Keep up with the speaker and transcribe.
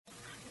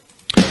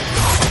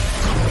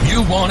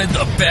you wanted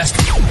the best,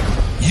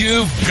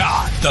 you've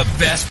got the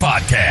best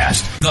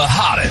podcast. The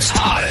hottest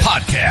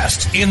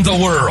podcast in the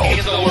world.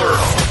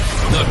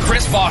 The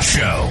Chris Voss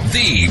Show,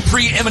 the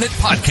preeminent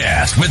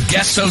podcast with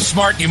guests so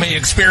smart you may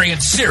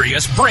experience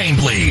serious brain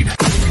bleed.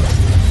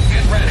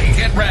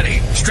 Get ready.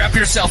 Strap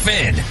yourself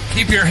in.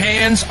 Keep your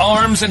hands,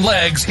 arms, and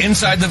legs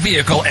inside the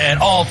vehicle at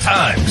all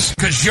times,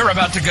 because you're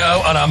about to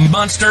go on a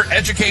monster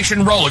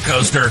education roller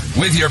coaster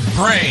with your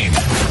brain.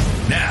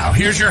 Now,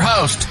 here's your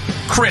host,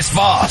 Chris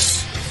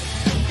Voss.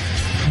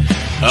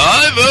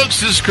 Hi,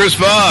 folks. This is Chris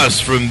Voss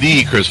from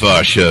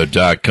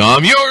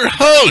thechrisvossshow.com. Your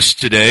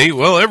host today.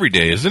 Well, every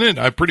day, isn't it?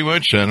 I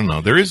don't know.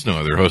 There is no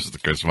other host of the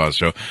Chris Voss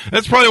Show.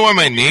 That's probably why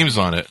my name's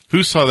on it.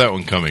 Who saw that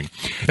one coming?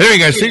 Anyway,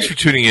 guys, thanks for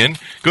tuning in.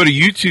 Go to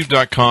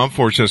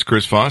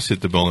youtube.com/Chris Voss.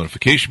 Hit the bell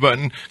notification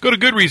button. Go to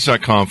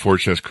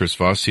goodreads.com/Chris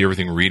Voss. See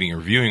everything we're reading or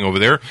reviewing over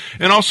there.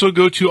 And also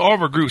go to all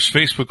of our groups,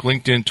 Facebook,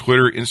 LinkedIn,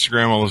 Twitter,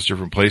 Instagram, all those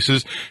different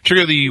places. Check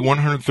out the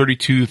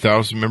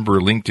 132,000 member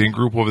LinkedIn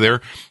group over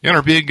there. And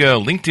our big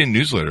LinkedIn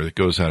newsletter that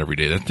goes out every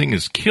day. That thing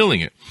is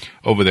killing it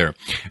over there.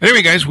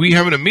 Anyway, guys, we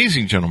have an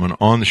amazing gentleman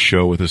on the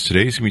show with us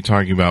today. He's going to be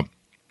talking about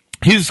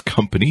his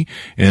company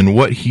and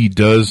what he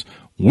does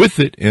with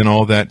it and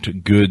all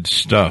that good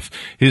stuff.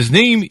 His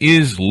name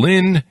is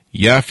Lyn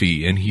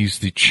Yaffe, and he's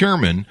the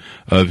chairman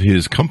of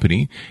his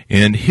company,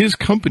 and his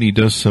company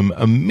does some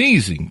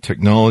amazing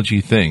technology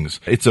things.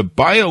 It's a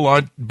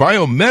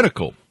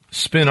biomedical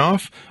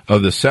spin-off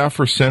of the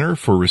Saffer Center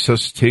for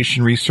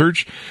Resuscitation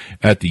Research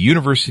at the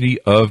University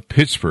of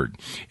Pittsburgh,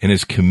 and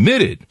is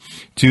committed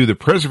to the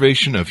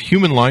preservation of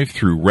human life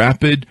through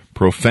rapid,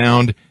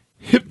 profound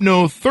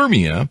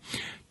hypnothermia.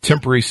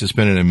 Temporary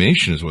suspended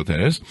animation is what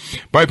that is.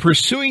 By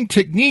pursuing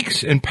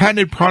techniques and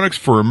patented products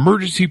for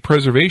emergency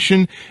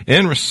preservation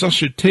and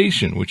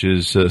resuscitation, which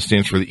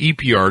stands for the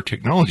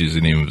EPR-Technologies, is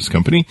the name of his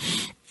company,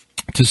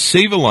 to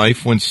save a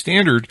life when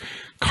standard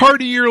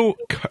cardial.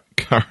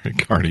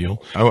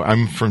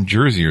 I'm from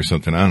Jersey or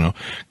something. I don't know.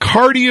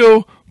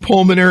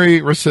 Cardiopulmonary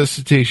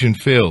resuscitation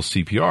fails,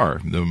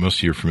 CPR. Though most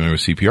of you are familiar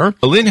with CPR.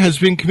 Lyn has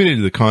been committed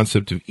to the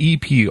concept of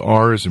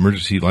EPR's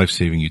emergency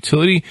life-saving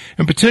utility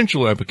and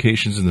potential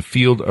applications in the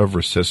field of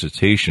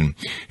resuscitation.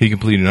 He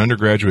completed an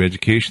undergraduate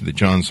education at the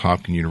Johns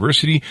Hopkins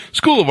University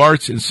School of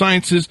Arts and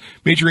Sciences,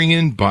 majoring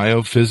in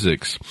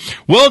biophysics.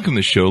 Welcome to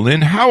the show,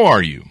 Lyn. How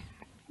are you?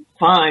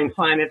 Fine.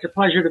 It's a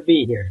pleasure to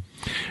be here.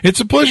 It's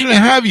a pleasure to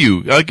have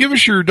you. Give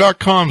us your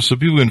 .com so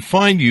people can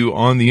find you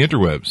on the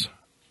interwebs.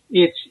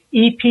 It's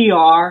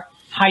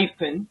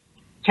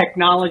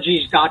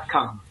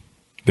EPR-Technologies.com.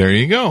 There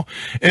you go.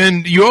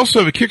 And you also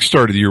have a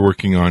Kickstarter that you're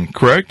working on,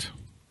 correct?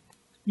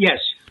 Yes.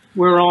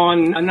 We're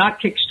on, not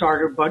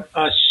Kickstarter, but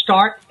a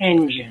Start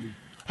Engine.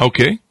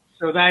 Okay.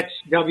 So that's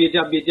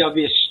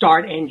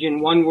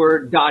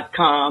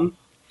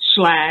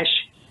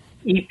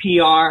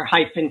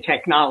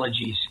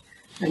www.startengine1word.com/EPR-Technologies.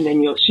 And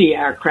then you'll see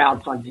our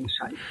crowdfunding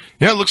site.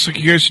 Yeah, it looks like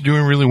you guys are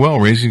doing really well,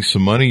 raising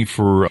some money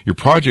for your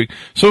project.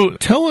 So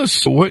tell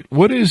us,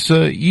 what is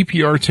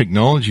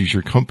EPR-Technologies,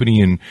 your company,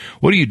 and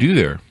what do you do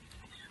there?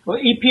 Well,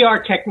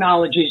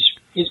 EPR-Technologies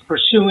is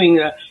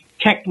pursuing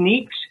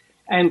techniques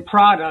and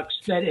products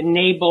that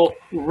enable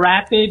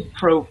rapid,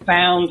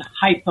 profound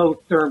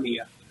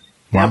hypothermia.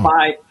 Wow. Now,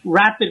 by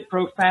rapid,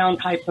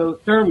 profound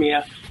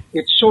hypothermia,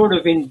 it's sort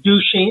of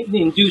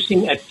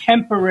inducing a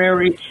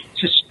temporary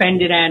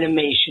suspended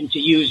animation, to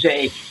use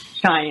a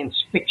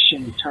science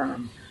fiction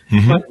term.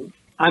 Mm-hmm. But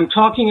I'm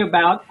talking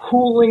about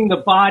cooling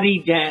the body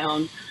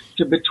down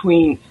to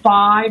between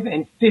 5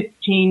 and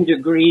 15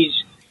 degrees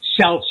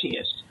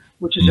Celsius,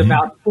 which is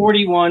about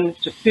 41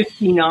 to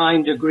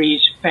 59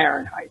 degrees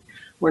Fahrenheit.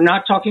 We're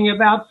not talking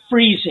about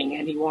freezing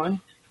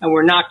anyone, and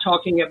we're not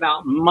talking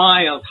about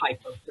mild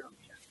hypothermia.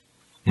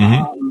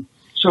 Mm-hmm.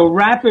 So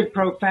rapid,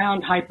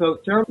 profound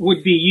hypothermia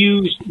would be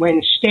used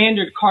when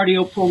standard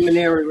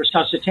cardiopulmonary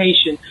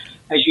resuscitation,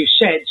 as you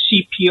said,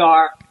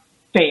 CPR,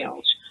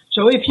 fails.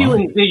 So if you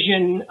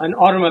envision an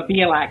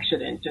automobile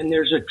accident and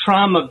there's a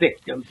trauma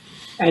victim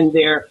and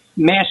they're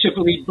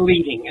massively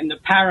bleeding and the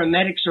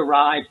paramedics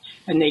arrive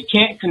and they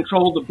can't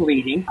control the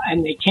bleeding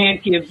and they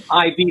can't give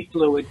IV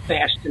fluid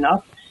fast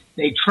enough,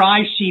 they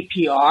try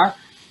CPR.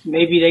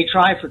 Maybe they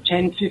try for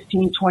 10,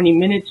 15, 20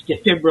 minutes,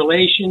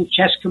 defibrillation,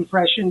 chest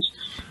compressions,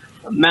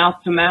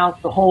 mouth-to-mouth,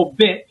 the whole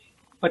bit,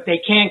 but they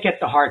can't get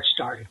the heart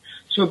started.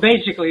 So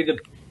basically the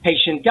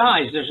patient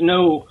dies. There's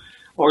no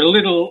or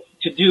little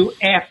to do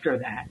after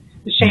that.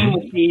 The same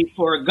would be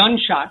for a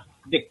gunshot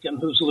victim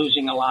who's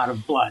losing a lot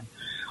of blood.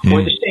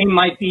 Or the same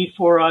might be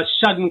for a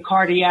sudden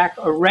cardiac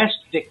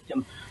arrest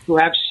victim who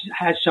has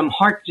some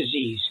heart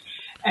disease,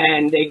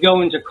 and they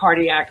go into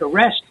cardiac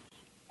arrest,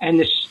 and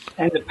the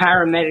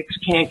paramedics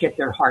can't get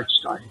their heart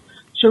started.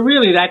 So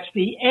really, that's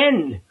the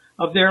end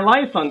of their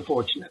life,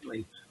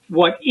 unfortunately.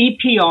 What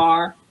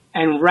EPR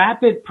and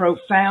rapid,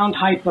 profound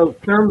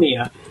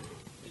hypothermia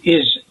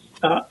is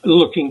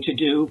looking to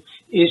do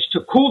is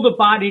to cool the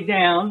body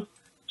down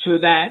to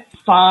that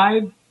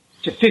 5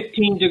 to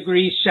 15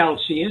 degrees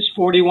Celsius,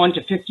 41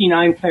 to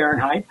 59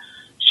 Fahrenheit,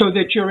 so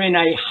that you're in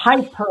a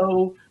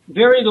hypo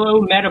very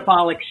low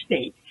metabolic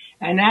state.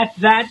 And at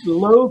that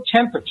low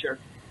temperature,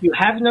 you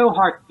have no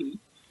heartbeat,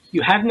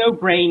 you have no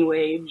brain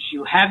waves,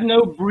 you have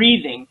no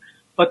breathing,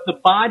 but the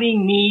body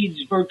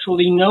needs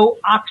virtually no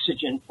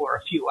oxygen for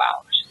a few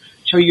hours.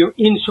 So you're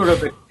in sort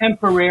of a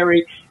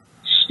temporary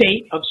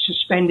state of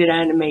suspended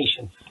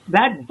animation.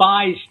 That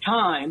buys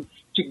time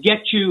to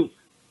get you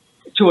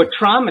to a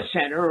trauma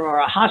center or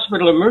a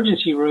hospital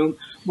emergency room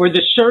where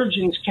the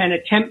surgeons can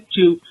attempt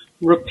to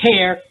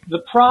repair the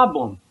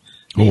problem.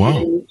 Oh, wow.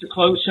 They need to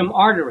close some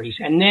arteries.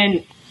 And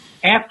then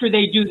after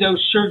they do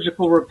those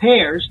surgical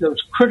repairs,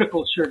 those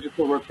critical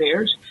surgical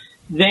repairs,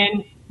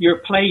 then you're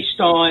placed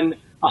on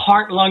a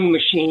heart-lung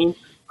machine,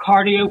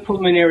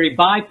 cardiopulmonary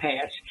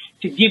bypass,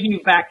 to give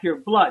you back your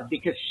blood,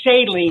 because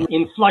saline,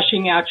 in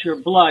flushing out your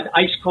blood,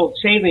 ice-cold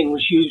saline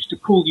was used to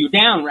cool you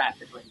down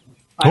rapidly.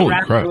 By Holy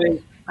rapidly,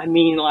 crap. I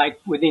mean like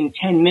within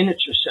 10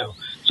 minutes or so.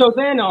 So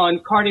then on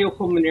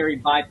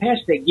cardiopulmonary bypass,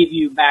 they give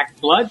you back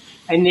blood,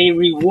 and they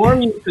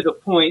rewarm you to the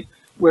point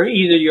where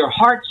either your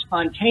heart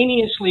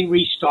spontaneously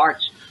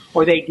restarts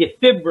or they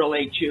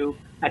defibrillate you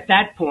at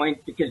that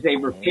point because they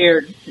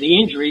repaired the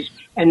injuries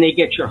and they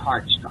get your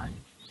heart started.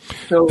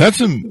 So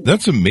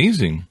That's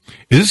amazing.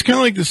 Is this kind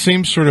of like the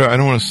same sort of, I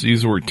don't want to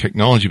use the word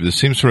technology, but the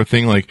same sort of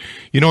thing like,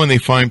 when they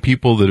find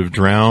people that have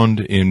drowned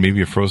in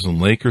maybe a frozen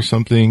lake or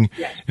something,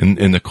 yes,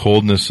 and the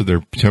coldness of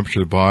their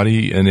temperature of the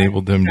body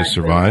enabled them to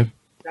survive?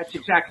 That's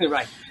exactly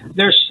right.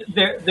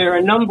 There are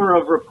a number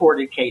of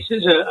reported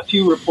cases, a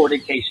few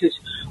reported cases,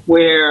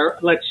 where,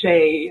 let's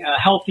say, a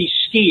healthy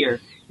skier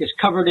is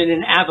covered in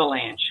an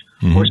avalanche,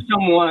 or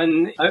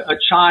someone, a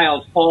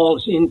child,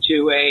 falls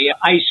into a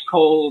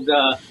ice-cold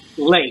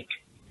lake.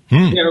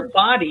 Their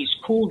bodies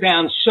cool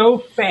down so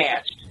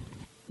fast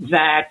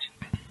that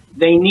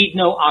they need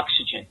no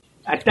oxygen.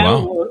 At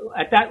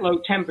that low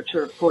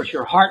temperature, of course,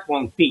 your heart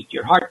won't beat.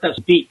 Your heart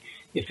doesn't beat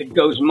if it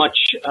goes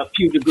a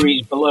few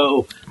degrees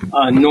below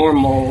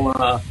normal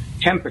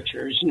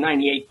temperatures,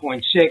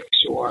 98.6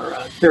 or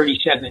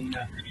 37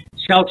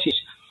 Celsius.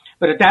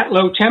 But at that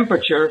low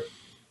temperature,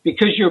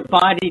 because your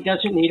body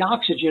doesn't need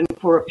oxygen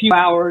for a few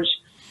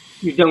hours,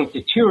 you don't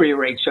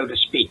deteriorate, so to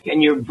speak,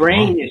 and your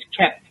brain is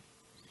kept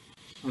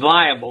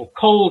viable.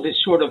 Cold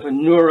is sort of a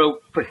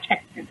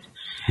neuroprotectant.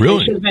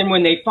 Really? And so then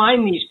when they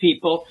find these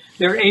people,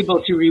 they're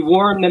able to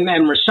rewarm them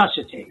and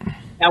resuscitate.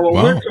 Now, what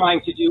we're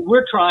trying to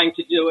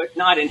do it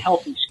not in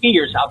healthy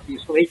skiers,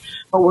 obviously,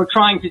 but we're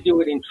trying to do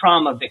it in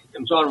trauma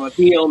victims,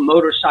 automobile,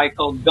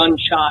 motorcycle,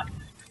 gunshot,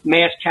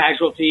 mass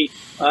casualty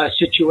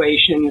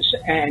situations,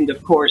 and,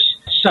 of course,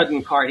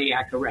 sudden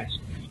cardiac arrest.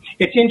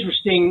 It's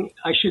interesting,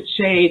 I should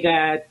say,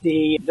 that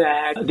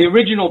the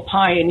original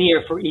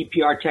pioneer for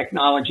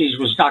EPR-Technologies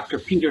was Dr.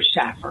 Peter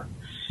Safar.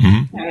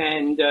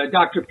 And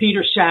Dr.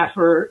 Peter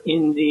Safar,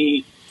 in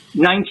the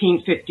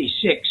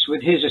 1956,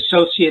 with his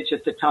associates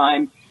at the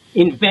time,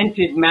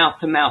 invented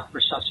mouth-to-mouth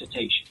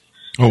resuscitation.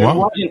 Oh, wow. There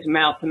wasn't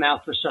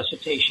mouth-to-mouth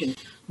resuscitation.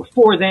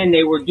 Before then,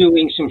 they were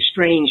doing some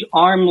strange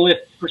arm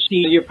lift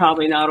procedure. You're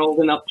probably not old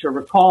enough to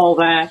recall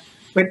that.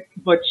 But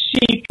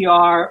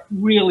CPR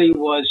really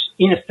was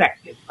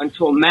ineffective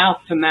until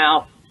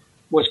mouth-to-mouth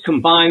was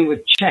combined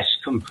with chest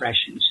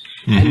compressions.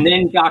 And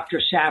then Dr.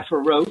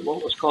 Safar wrote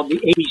what was called the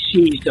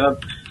ABCs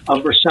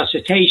of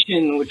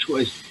resuscitation, which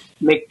was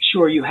make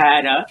sure you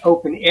had an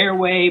open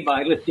airway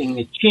by lifting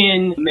the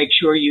chin, make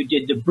sure you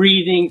did the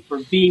breathing for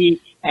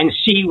B, and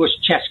C was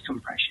chest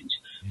compressions.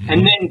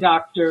 And then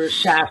Dr.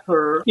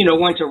 Safar,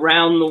 went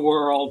around the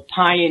world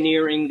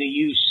pioneering the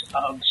use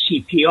of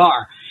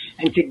CPR.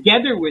 And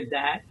together with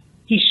that,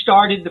 he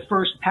started the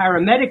first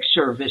paramedic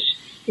service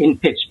in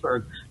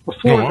Pittsburgh.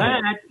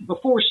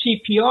 Before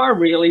CPR,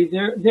 really,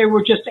 there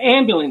were just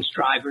ambulance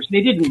drivers.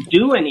 They didn't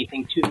do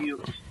anything to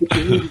you if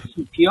you needed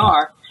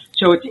CPR.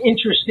 So it's an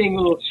interesting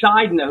little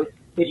side note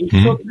that he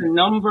took a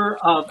number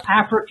of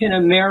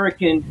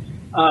African-American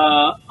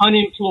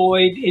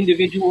unemployed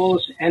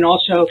individuals and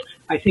also,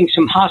 I think,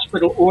 some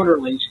hospital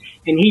orderlies.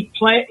 And he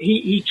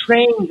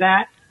trained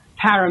that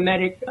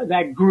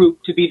that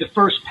group to be the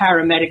first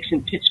paramedics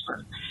in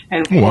Pittsburgh.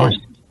 And of course,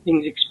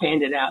 things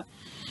expanded out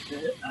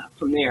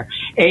from there.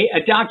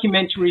 A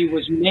documentary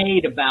was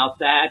made about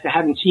that. I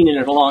haven't seen it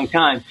in a long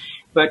time,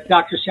 but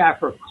Dr.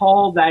 Safar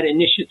called that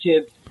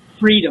initiative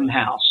Freedom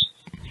House.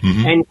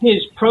 And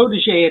his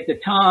protege at the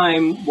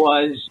time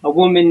was a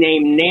woman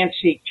named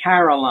Nancy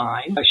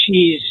Caroline.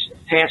 She's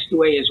passed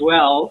away as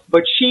well.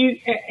 But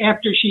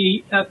after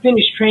she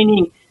finished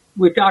training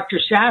with Dr.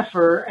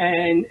 Safar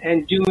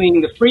and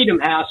doing the Freedom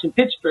House in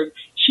Pittsburgh,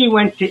 she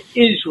went to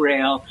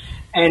Israel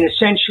and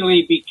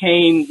essentially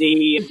became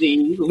the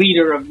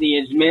leader of the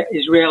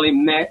Israeli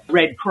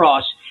Red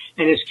Cross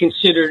and is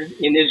considered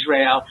in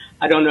Israel,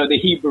 I don't know the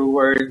Hebrew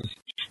words,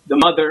 the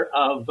mother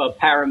of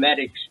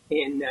paramedics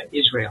in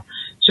Israel.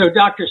 So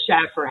Dr.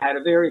 Safar had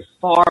a very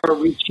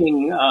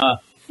far-reaching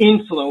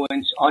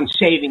influence on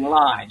saving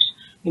lives.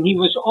 And he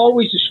was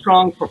always a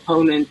strong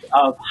proponent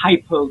of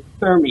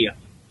hypothermia.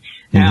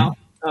 Now,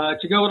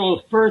 to go a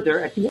little further,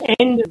 at the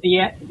end of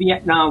the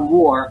Vietnam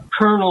War,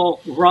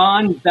 Colonel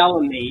Ron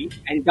Bellamy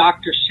and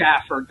Dr.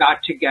 Saffer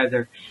got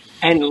together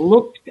and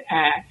looked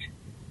at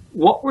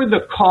what were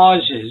the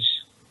causes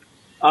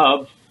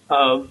of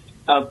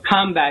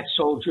combat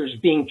soldiers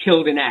being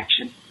killed in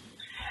action.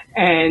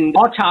 And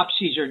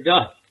autopsies are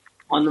done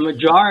on the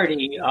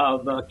majority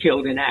of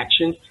killed in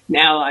action.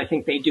 Now I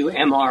think they do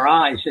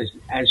MRIs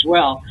as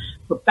well.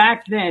 But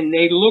back then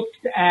they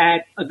looked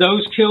at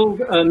those killed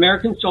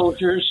American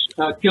soldiers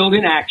killed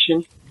in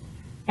action,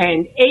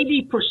 and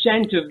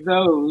 80% of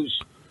those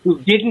who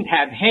didn't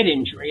have head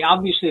injury.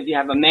 Obviously, if you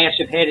have a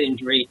massive head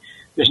injury,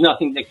 there's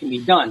nothing that can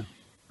be done.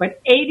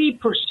 But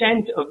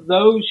 80% of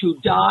those who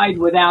died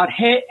without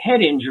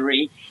head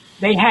injury,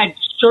 they had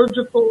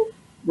surgical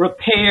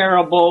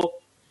repairable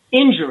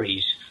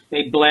injuries.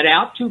 They bled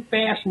out too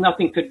fast,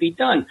 nothing could be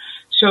done.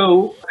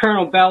 So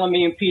Colonel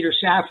Bellamy and Peter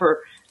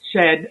Saffer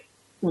said,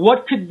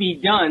 what could be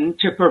done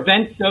to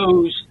prevent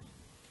those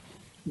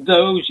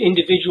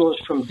individuals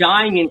from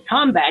dying in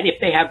combat if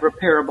they have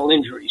repairable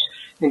injuries?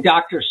 And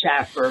Dr.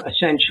 Saffer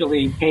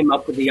essentially came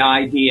up with the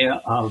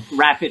idea of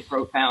rapid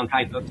profound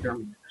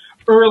hypothermia.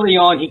 Early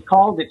on, he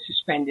called it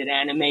suspended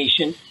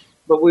animation,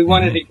 but we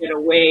wanted to get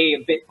away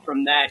a bit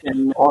from that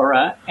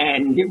aura,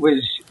 and it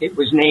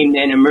was named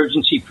then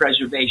Emergency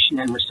Preservation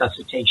and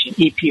Resuscitation,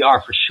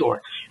 EPR for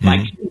short.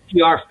 Like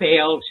EPR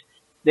fails,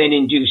 then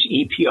induce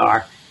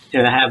EPR to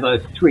have a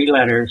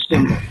 3-letter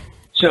symbol.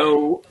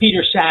 So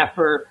Peter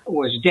Saffer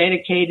was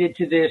dedicated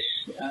to this.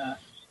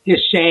 His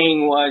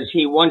saying was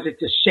he wanted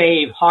to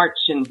save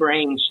hearts and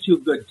brains too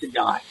good to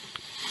die.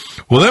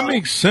 Well, that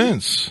makes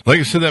sense. Like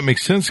I said, that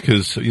makes sense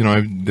because,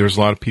 there's a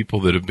lot of people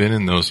that have been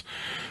in those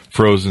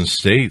frozen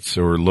states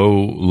or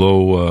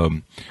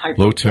low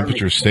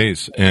temperature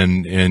states,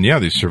 and yeah,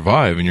 they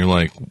survive. And you're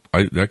like,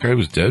 that guy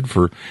was dead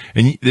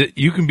and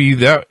you can be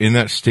in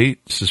that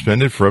state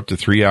suspended for up to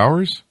 3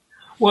 hours.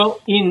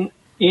 Well, in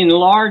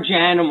large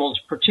animals,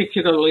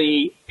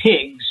 particularly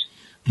pigs,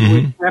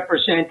 which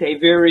represent a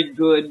very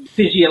good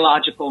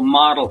physiological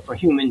model for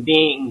human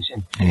beings.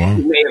 And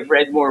you may have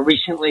read more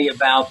recently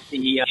about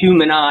the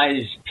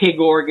humanized pig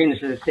organs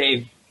that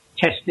they've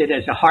tested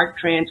as a heart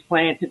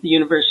transplant at the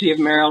University of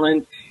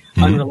Maryland,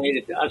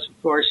 unrelated to us,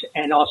 of course.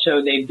 And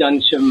also they've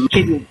done some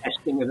kidney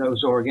testing of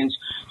those organs.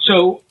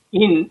 So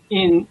in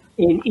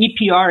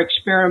EPR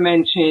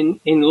experiments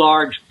in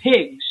large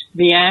pigs,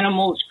 the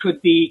animals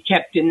could be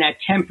kept in that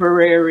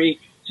temporary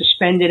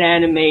suspended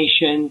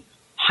animation,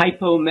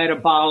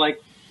 hypometabolic,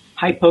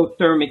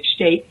 hypothermic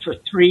state for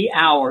 3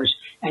 hours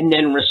and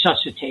then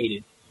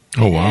resuscitated.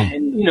 Oh, wow.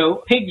 And,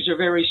 pigs are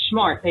very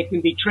smart. They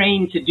can be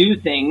trained to do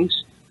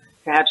things,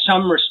 to have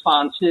some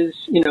responses,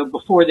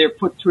 before they're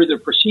put through the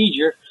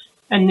procedure,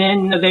 and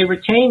then they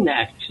retain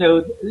that.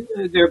 So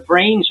their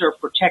brains are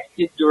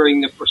protected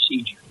during the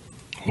procedure.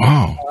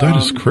 Wow, that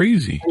is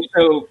crazy. And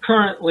so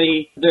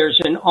currently there's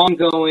an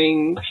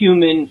ongoing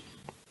human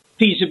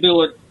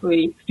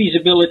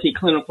feasibility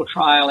clinical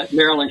trial at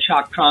Maryland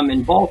Shock Trauma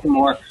in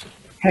Baltimore,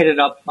 headed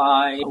up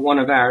by one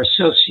of our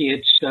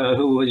associates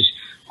who was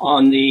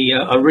on the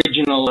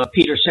original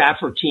Peter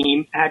Saffer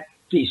team at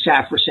the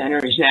Saffer Center.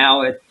 He's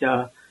now at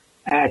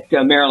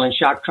Maryland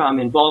Shock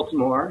Trauma in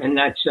Baltimore, and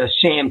that's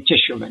Sam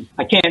Tischerman.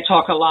 I can't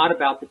talk a lot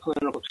about the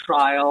clinical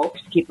trial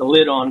to keep a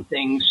lid on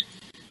things,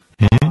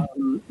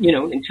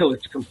 until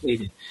it's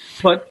completed.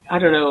 But I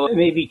don't know,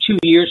 maybe 2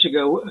 years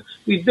ago,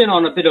 we've been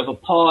on a bit of a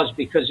pause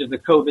because of the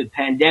COVID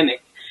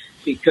pandemic,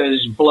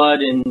 because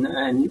blood and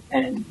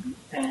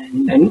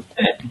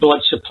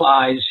blood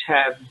supplies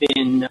have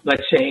been,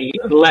 let's say,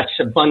 less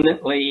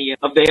abundantly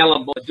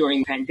available during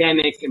the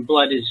pandemic, and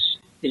blood is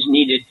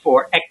needed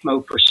for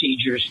ECMO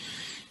procedures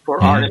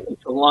for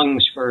artificial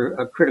lungs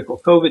for critical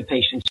COVID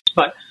patients.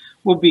 But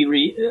we'll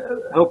be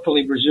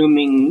hopefully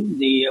resuming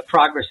the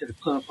progress of the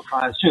clinical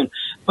trial soon.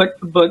 But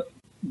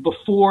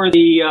before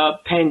the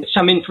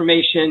some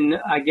information,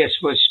 I guess,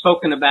 was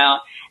spoken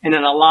about, and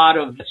in a lot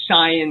of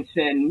science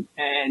and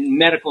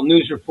medical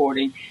news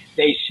reporting,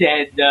 they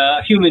said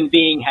a human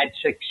being had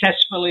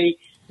successfully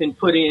been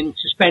put in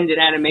suspended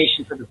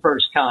animation for the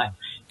first time.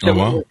 So we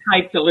were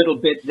hyped a little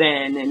bit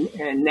then,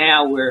 and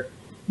now we're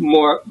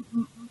more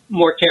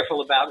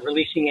careful about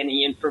releasing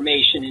any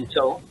information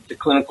until the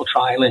clinical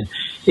trial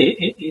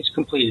is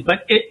completed.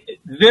 But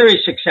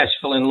very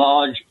successful in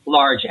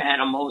large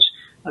animals,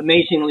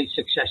 amazingly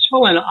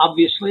successful, and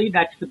obviously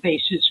that's the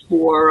basis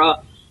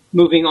for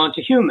moving on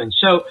to humans.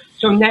 So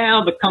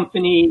now the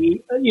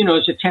company,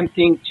 is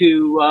attempting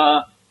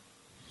to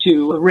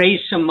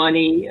raise some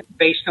money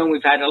based on,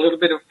 we've had a little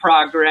bit of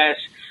progress.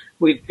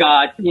 We've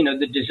got,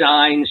 the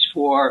designs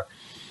for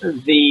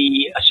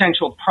the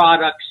essential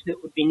products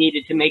that would be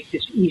needed to make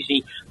this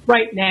easy.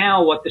 Right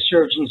now, what the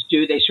surgeons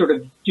do, they sort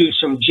of do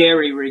some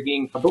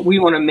jerry-rigging, but we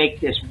want to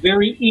make this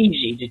very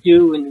easy to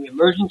do in the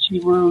emergency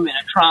room, in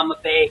a trauma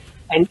bay,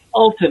 and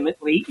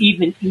ultimately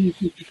even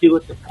easy to do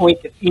at the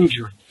point of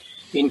injury,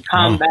 in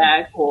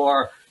combat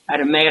or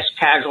at a mass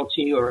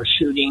casualty or a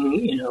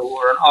shooting,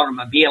 or an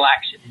automobile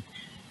accident.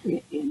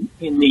 in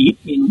the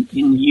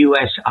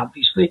U.S.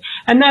 obviously,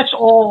 and that's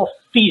all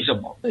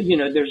feasible.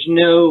 There's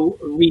no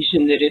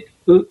reason that it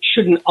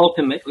shouldn't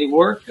ultimately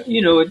work.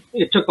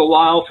 It took a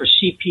while for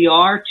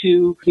CPR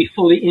to be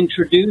fully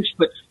introduced,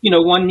 but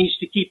one needs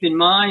to keep in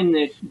mind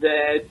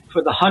that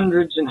for the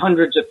hundreds and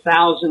hundreds of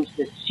thousands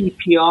that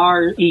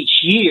CPR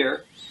each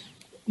year,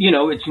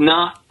 it's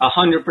not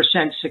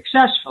 100%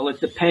 successful. It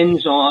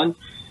depends on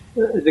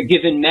the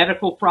given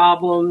medical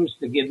problems,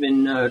 the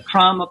given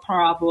trauma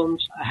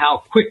problems, how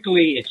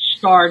quickly it's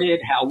started,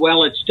 how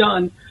well it's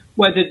done,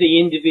 whether the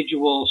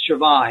individual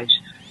survives.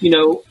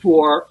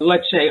 For,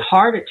 let's say,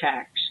 heart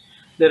attacks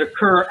that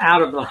occur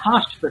out of the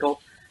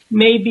hospital,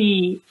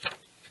 maybe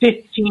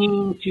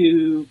 15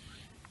 to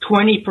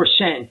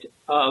 20%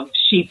 of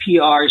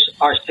CPRs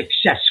are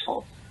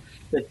successful,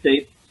 that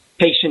the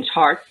patient's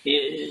heart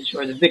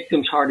or the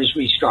victim's heart is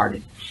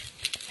restarted.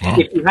 Wow.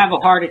 If you have a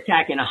heart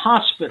attack in a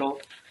hospital,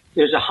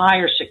 there's a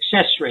higher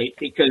success rate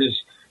because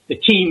the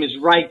team is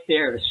right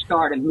there to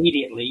start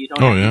immediately. You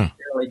don't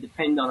necessarily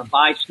depend on a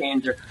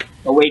bystander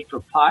or wait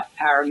for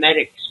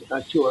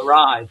paramedics to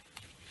arrive.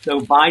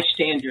 So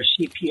bystander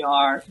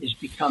CPR is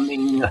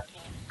becoming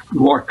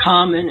more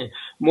common, and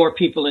more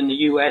people in the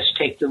U.S.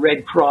 take the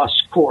Red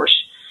Cross course,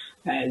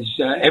 as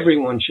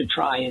everyone should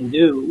try and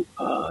do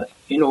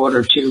in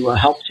order to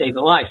help save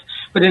a life.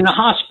 But in a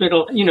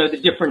hospital, the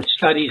different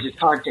studies, it's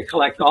hard to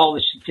collect all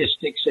the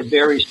statistics. It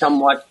varies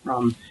somewhat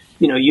from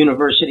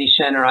university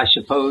center, I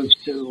suppose,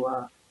 to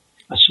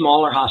a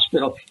smaller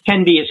hospital,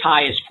 can be as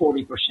high as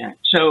 40%.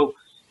 So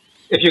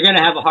if you're going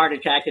to have a heart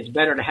attack, it's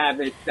better to have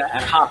it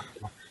at a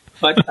hospital.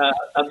 But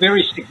a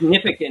very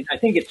significant, I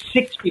think it's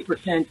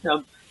 60%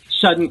 of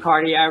sudden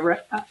cardiac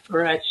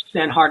arrests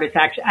and heart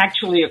attacks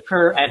actually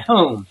occur at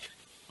home,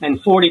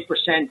 and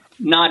 40%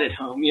 not at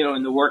home,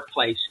 in the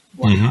workplace.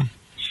 Mm-hmm.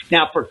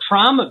 Now, for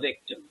trauma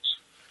victims,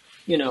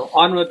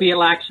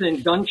 automobile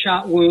accident,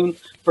 gunshot wound,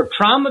 for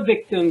trauma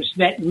victims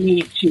that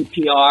need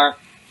CPR,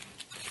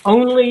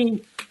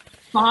 only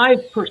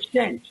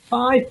 5%,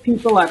 5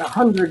 people out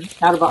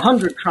of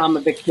 100 trauma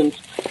victims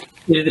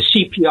is the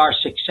CPR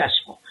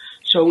successful.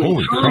 So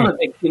in trauma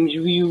victims,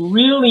 you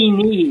really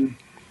need,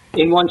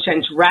 in one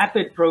sense,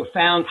 rapid,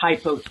 profound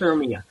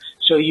hypothermia.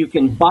 So you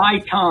can buy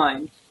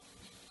time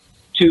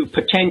to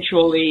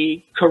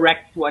potentially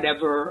correct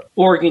whatever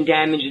organ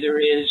damage there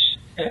is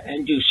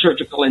and do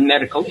surgical and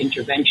medical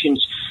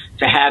interventions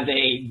to have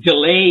a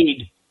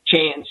delayed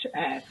chance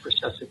at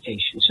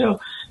resuscitation. So,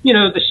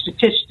 the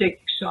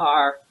statistics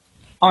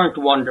aren't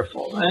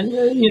wonderful. And,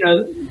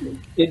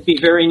 it'd be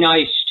very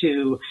nice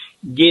to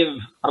give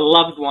a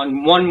loved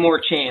one one more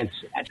chance.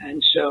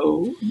 And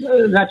so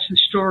that's the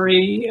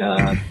story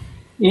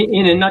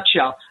in a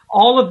nutshell.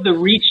 All of the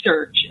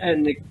research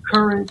and the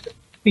current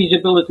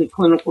feasibility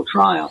clinical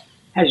trial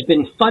has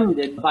been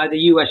funded by the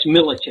U.S.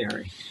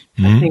 military.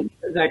 Mm-hmm. I think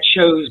that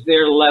shows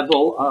their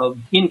level of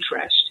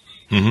interest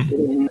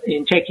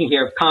in taking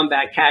care of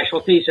combat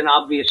casualties, and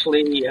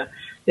obviously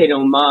they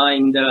don't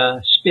mind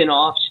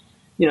spin-offs.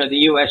 The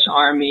U.S.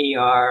 Army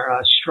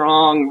are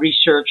strong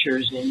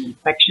researchers in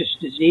infectious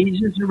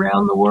diseases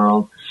around the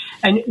world.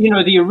 And,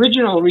 the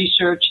original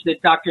research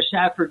that Dr.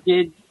 Saffer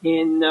did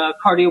in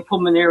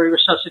cardiopulmonary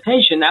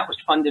resuscitation, that was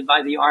funded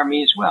by the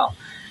Army as well.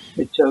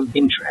 It's of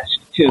interest,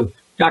 too.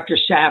 Dr.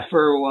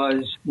 Saffer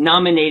was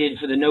nominated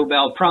for the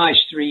Nobel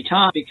Prize 3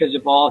 times because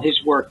of all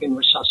his work in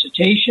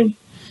resuscitation.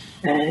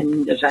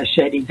 And as I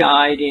said, he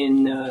died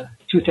in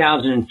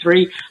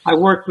 2003. I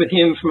worked with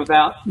him from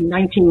about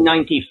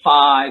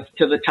 1995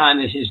 to the time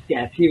of his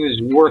death. He was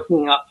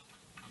working up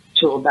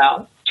to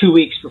about 2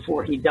 weeks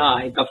before he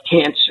died of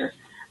cancer.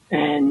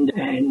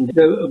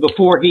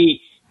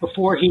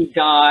 Before he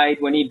died,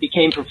 when he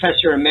became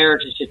professor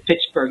emeritus at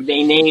Pittsburgh,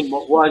 they named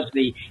what was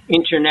the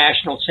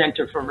International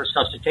Center for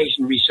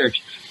Resuscitation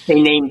Research. They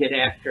named it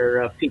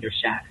after Peter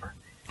Saffer.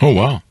 Oh,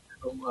 wow.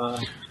 So,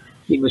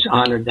 he was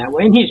honored that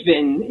way, and he's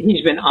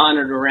been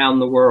honored around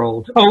the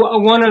world. Oh,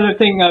 one other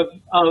thing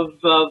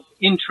of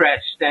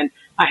interest, and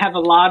I have a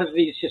lot of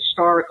these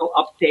historical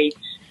updates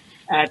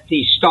at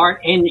the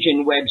Start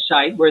Engine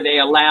website, where they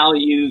allow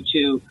you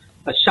to,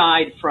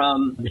 aside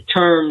from the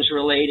terms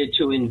related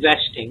to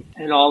investing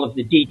and all of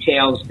the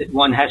details that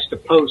one has to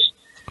post,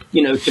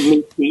 to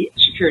meet the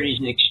Securities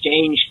and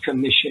Exchange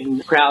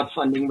Commission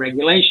crowdfunding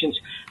regulations,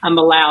 I'm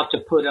allowed to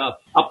put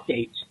up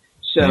updates.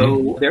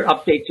 So there are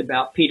updates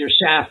about Peter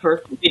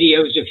Saffer,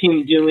 videos of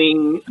him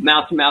doing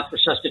mouth-to-mouth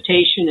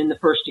resuscitation in the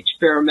first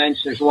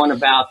experiments. There's one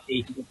about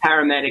the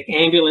paramedic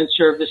ambulance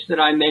service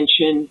that I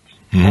mentioned,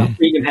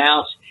 Freedom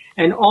House.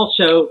 And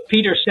also,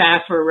 Peter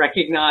Saffer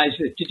recognized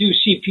that to do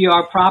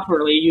CPR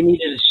properly, you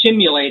needed a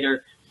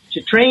simulator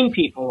to train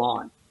people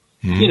on.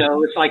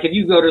 It's like if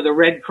you go to the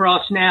Red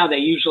Cross now, they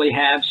usually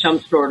have some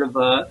sort of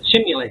a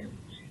simulator.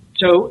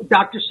 So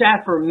Dr.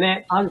 Saffer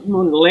met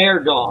Asmund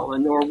Lerdahl, a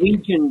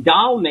Norwegian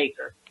doll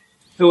maker,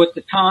 who at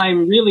the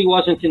time really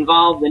wasn't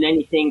involved in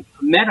anything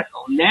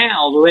medical.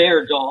 Now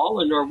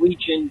Lerdahl, a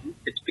Norwegian,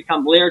 it's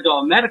become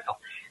Lerdahl Medical.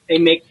 They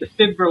make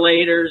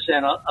defibrillators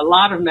and a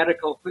lot of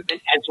medical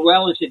equipment, as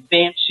well as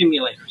advanced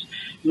simulators.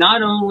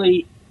 Not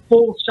only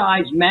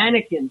full-size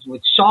mannequins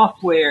with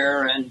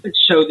software, and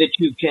so that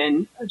you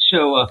can,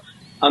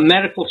 a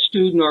medical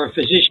student or a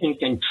physician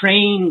can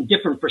train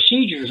different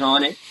procedures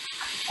on it.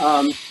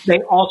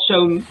 They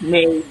also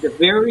made the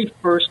very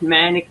first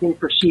mannequin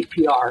for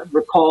CPR,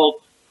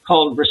 called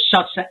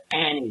Resusci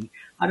Annie.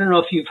 I don't know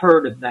if you've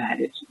heard of that.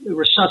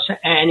 Resusci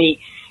Annie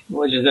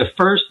was the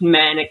first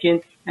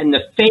mannequin, and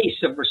the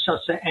face of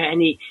Resusci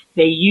Annie,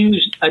 they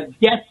used a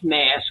death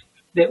mask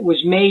that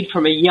was made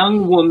from a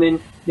young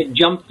woman that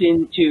jumped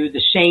into the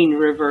Seine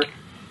River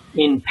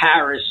in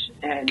Paris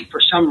and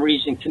for some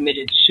reason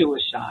committed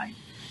suicide.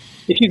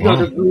 If you go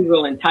to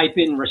Google and type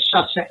in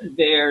Resusci,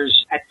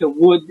 there's at the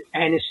Wood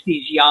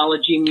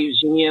Anesthesiology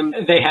Museum,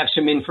 they have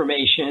some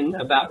information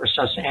about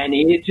Resusci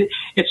Annie.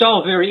 It's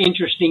all very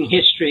interesting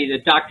history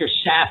that Dr.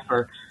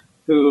 Saffer,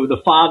 who the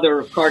father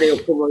of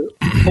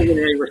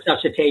cardiopulmonary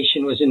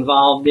resuscitation, was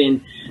involved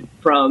in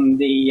from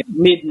the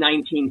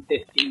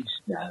mid-1950s,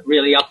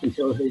 really up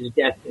until his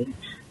death in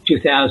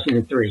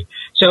 2003.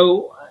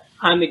 So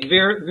I'm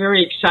very,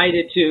 very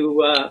excited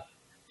to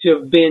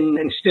have been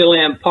and still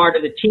am part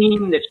of the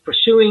team that's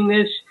pursuing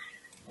this,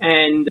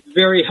 and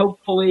very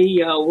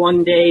hopefully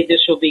one day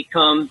this will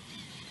become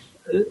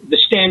the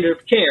standard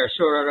of care,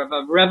 sort of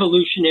a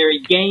revolutionary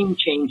game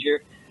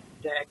changer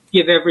that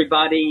give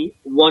everybody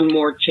one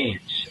more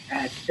chance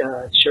at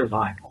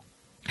survival.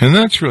 And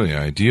that's really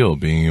ideal,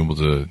 being able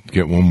to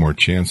get one more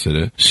chance at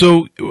it.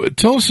 So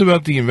tell us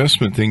about the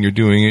investment thing you're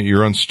doing.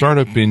 You're on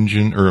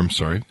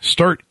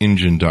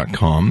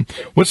startengine.com.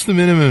 What's the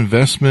minimum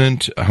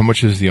investment? How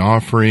much is the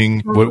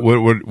offering?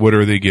 What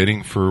are they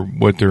getting for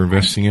what they're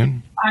investing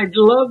in? I'd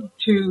love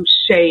to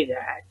say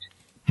that,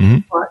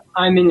 but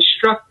I'm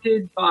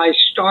instructed by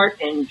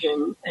Start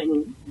Engine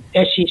and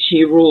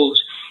SEC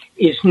rules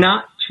is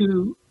not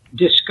to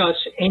discuss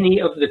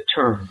any of the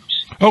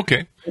terms.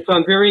 Okay. So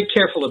I'm very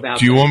careful about that.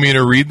 Do you want me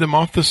to read them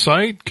off the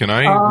site? Can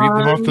I read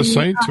them off the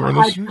site to our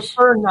listeners? I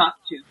prefer not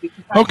to,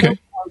 because I don't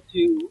want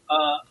to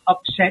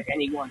upset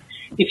anyone.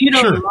 If you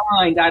don't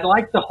mind, I'd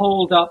like to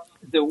hold up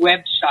the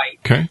website.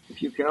 Okay.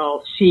 If you can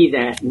all see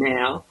that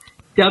now.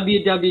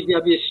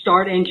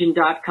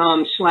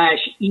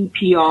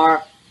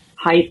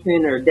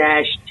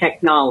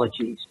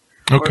 www.startengine.com/EPR-Technologies.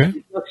 Okay. Or if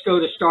you just go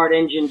to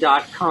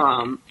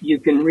startengine.com, you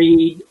can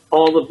read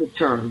all of the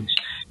terms.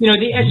 You know,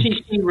 the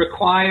SEC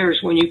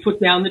requires when you put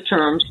down the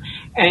terms,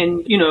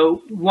 and, you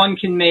know, one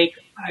can make,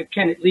 I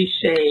can at least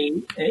say,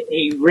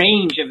 a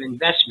range of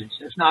investments.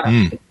 There's not a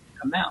fixed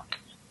amount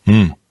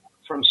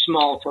from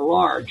small to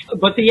large.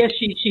 But the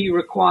SEC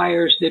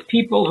requires that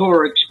people who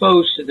are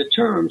exposed to the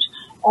terms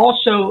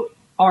also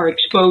are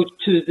exposed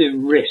to the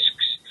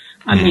risks.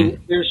 I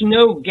mean, there's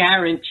no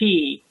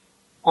guarantee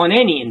on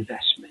any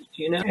investment,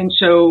 you know, and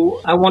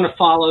so I want to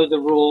follow the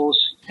rules.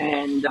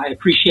 And I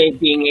appreciate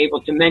being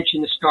able to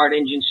mention the Start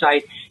Engine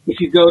site. If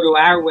you go to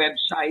our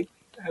website,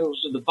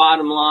 those are the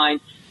bottom line.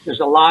 There's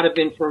a lot of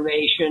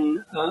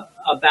information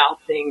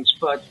about things,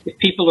 but if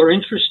people are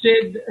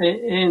interested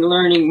in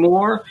learning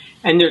more,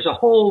 and there's a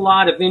whole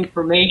lot of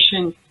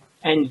information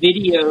and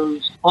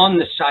videos on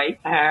the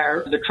site.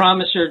 The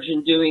trauma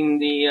surgeon doing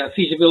the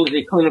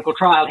feasibility clinical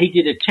trial, he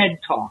did a TED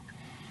Talk.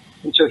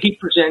 And so he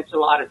presents a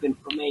lot of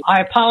information.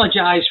 I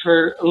apologize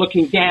for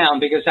looking down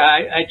because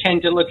I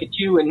tend to look at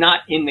you and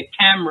not in the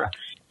camera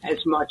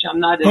as much. I'm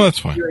not an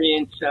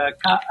experienced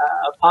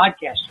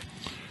podcaster.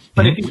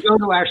 But if you go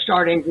to our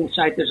Start Engine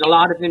site, there's a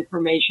lot of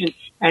information.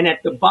 And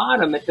at the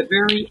bottom, at the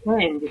very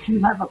end, if you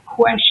have a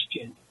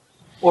question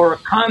or a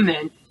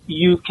comment,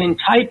 you can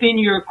type in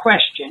your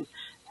question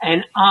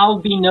and I'll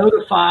be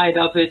notified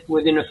of it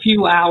within a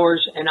few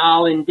hours, and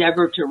I'll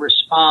endeavor to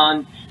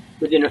respond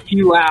within a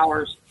few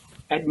hours.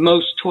 At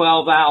most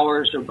 12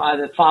 hours or by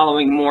the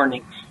following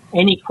morning.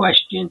 Any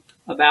question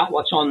about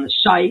what's on the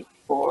site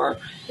or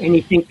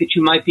anything that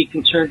you might be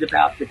concerned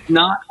about that's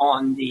not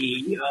on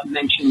the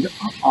mentioned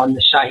on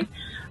the site,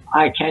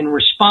 I can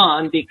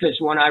respond,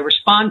 because when I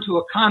respond to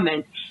a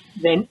comment,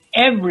 then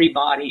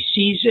everybody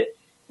sees it,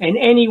 and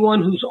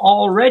anyone who's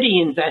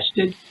already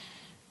invested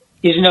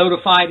is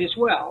notified as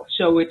well.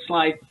 So it's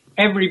like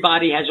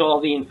everybody has all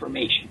the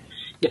information.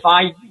 If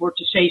I were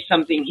to say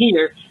something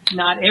here,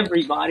 not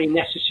everybody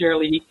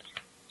necessarily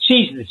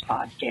sees this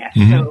podcast.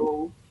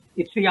 So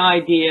it's the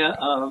idea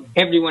of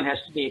everyone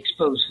has to be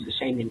exposed to the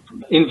same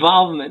information.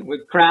 Involvement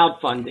with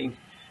crowdfunding,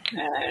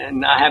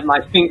 and I have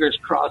my fingers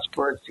crossed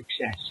for its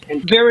success.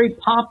 And very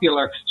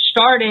popular.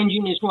 Start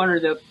Engine is one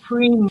of the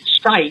premium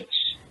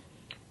sites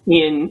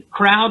in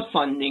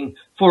crowdfunding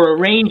for a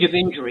range of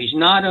injuries,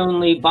 not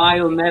only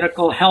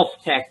biomedical health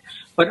tech,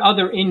 but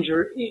other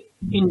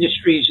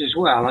industries as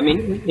well. I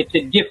mean, it's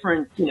a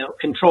different,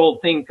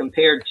 controlled thing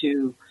compared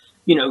to,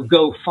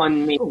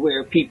 GoFundMe,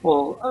 where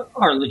people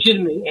are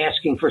legitimately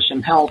asking for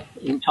some help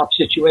in tough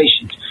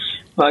situations.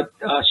 But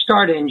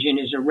Start Engine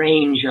is a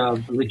range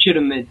of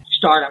legitimate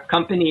startup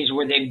companies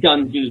where they've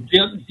done due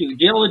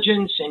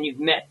diligence, and you've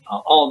met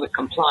all the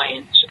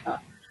compliance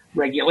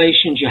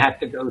regulations. You have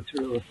to go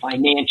through a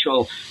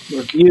financial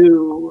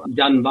review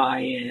done by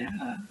a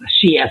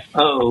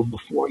CFO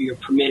before you're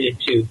permitted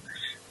to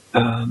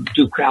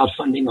do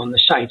crowdfunding on the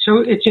site. So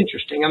it's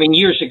interesting. I mean,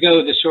 years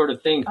ago, this sort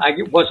of thing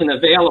wasn't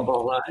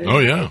available. Oh,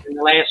 yeah. In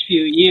the last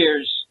few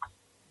years,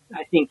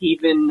 I think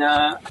even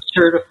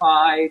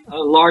certified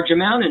large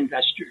amount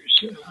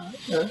investors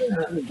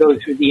go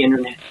through the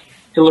internet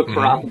to look for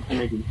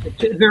opportunities.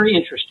 It's very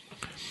interesting.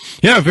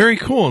 Yeah, very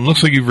cool. And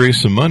looks like you've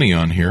raised some money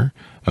on here,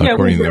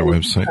 according to their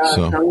website.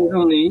 So we've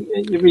only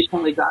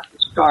recently gotten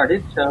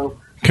started. So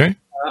okay.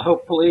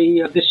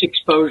 Hopefully this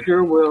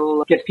exposure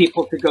will get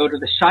people to go to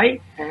the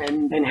site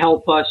and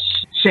help us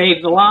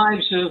save the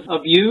lives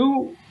of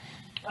you,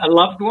 a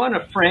loved one,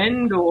 a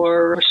friend,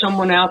 or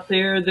someone out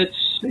there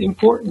that's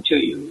important to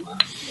you.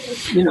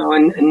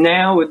 And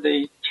now with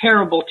the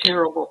terrible,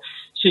 terrible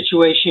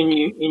situation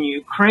in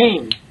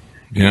Ukraine,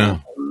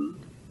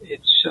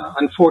 it's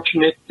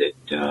unfortunate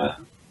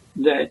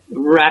that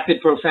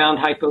rapid profound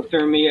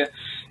hypothermia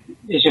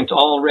isn't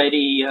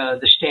already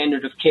the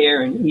standard of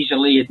care and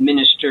easily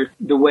administered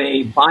the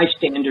way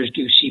bystanders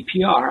do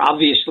CPR.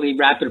 Obviously,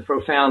 rapid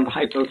profound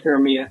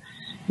hypothermia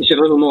is a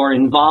little more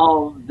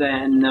involved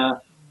than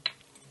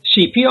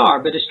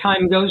CPR, but as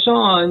time goes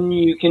on,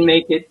 you can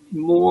make it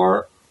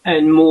more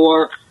and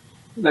more,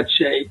 let's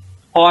say,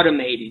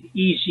 automated,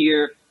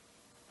 easier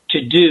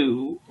to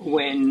do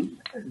when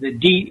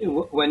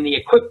the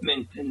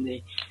equipment and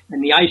the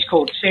ice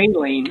cold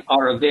saline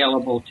are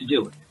available to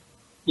do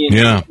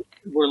it.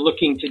 We're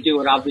looking to do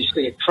it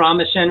obviously at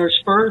trauma centers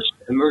first,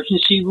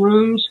 emergency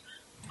rooms,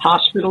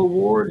 hospital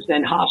wards,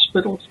 then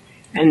hospitals,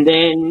 and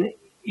then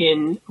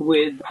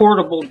with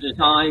portable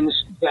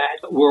designs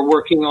that we're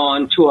working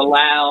on to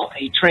allow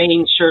a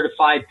trained,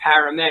 certified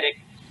paramedic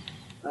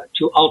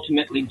to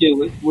ultimately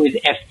do it with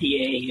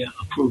FDA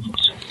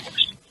approvals.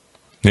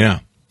 Yeah.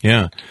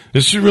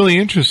 This is really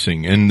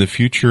interesting, and the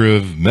future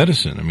of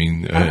medicine. I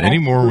mean, any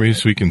more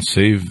ways we can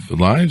save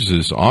lives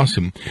is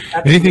awesome.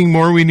 Absolutely. Anything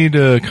more we need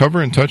to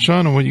cover and touch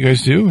on what you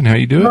guys do and how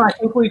you do it? No, I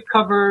think we've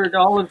covered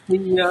all of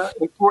the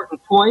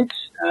important points.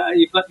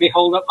 You've let me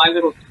hold up my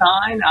little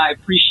sign. I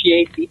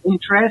appreciate the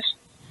interest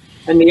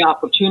and the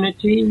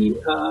opportunity.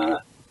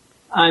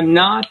 I'm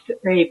not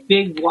a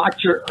big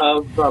watcher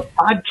of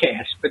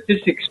podcasts, but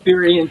this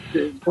experience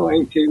is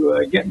going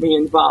to get me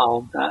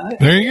involved.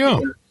 There you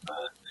go.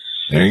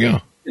 There you go.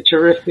 A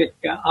terrific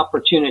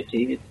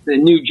opportunity. It's the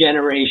new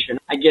generation.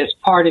 I guess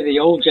part of the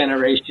old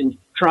generation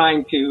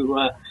trying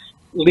to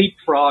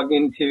leapfrog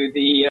into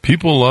the...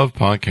 People love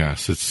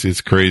podcasts. It's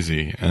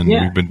crazy. And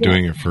we've been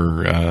doing it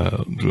for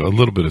a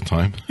little bit of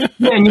time.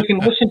 And you can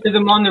listen to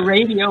them on the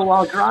radio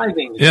while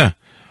driving. Yeah.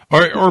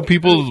 Or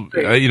people,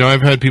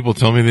 I've had people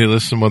tell me they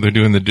listen while they're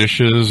doing the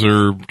dishes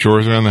or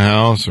chores around the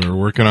house or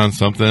working on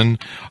something.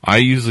 I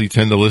usually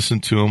tend to listen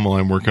to them while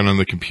I'm working on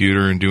the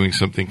computer and doing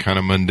something kind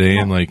of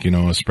mundane, like, a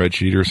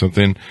spreadsheet or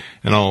something,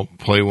 and I'll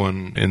play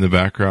one in the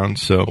background.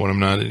 So when I'm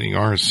not editing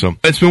ours. So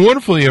it's been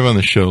wonderful to have on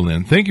the show,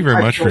 Lyn. Thank you very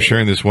much for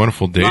sharing this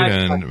wonderful data.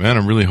 And man,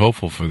 I'm really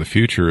hopeful for the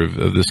future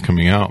of this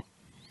coming out.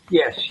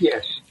 Yes.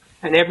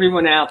 And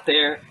everyone out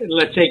there,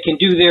 let's say, can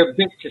do their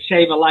bit to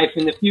save a life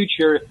in the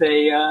future if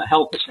they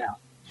help us out.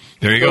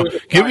 There you go.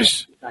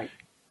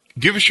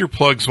 Give us your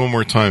plugs one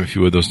more time, if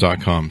you would, those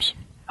 .coms.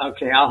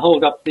 Okay, I'll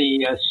hold up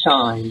the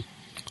sign.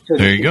 So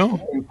there you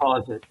go. And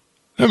pause it.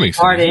 That makes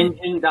sense.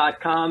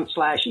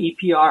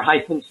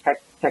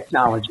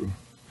 SmartEngine.com/EPR-Technology.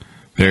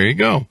 There you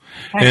go.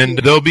 And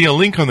there'll be a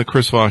link on the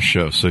Chris Voss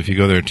show. So if you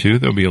go there too,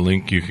 there'll be a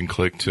link you can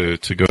click to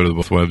go to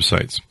both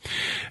websites.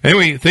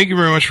 Anyway, thank you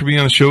very much for being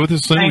on the show with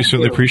us, Lyn. We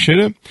certainly appreciate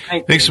it.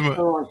 Thanks so much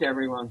to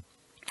everyone.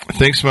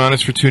 Thanks,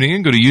 Monis, for tuning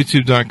in. Go to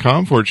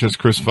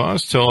youtube.com/Chris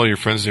Voss. Tell all your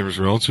friends, neighbors,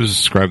 relatives to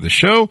subscribe to the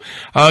show.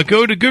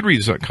 Go to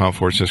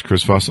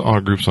goodreads.com/Chris Voss. All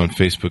our groups on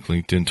Facebook,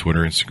 LinkedIn,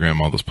 Twitter, Instagram,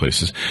 all those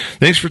places.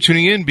 Thanks for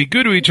tuning in. Be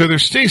good to each other.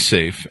 Stay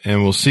safe.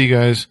 And we'll see you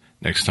guys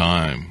next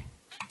time.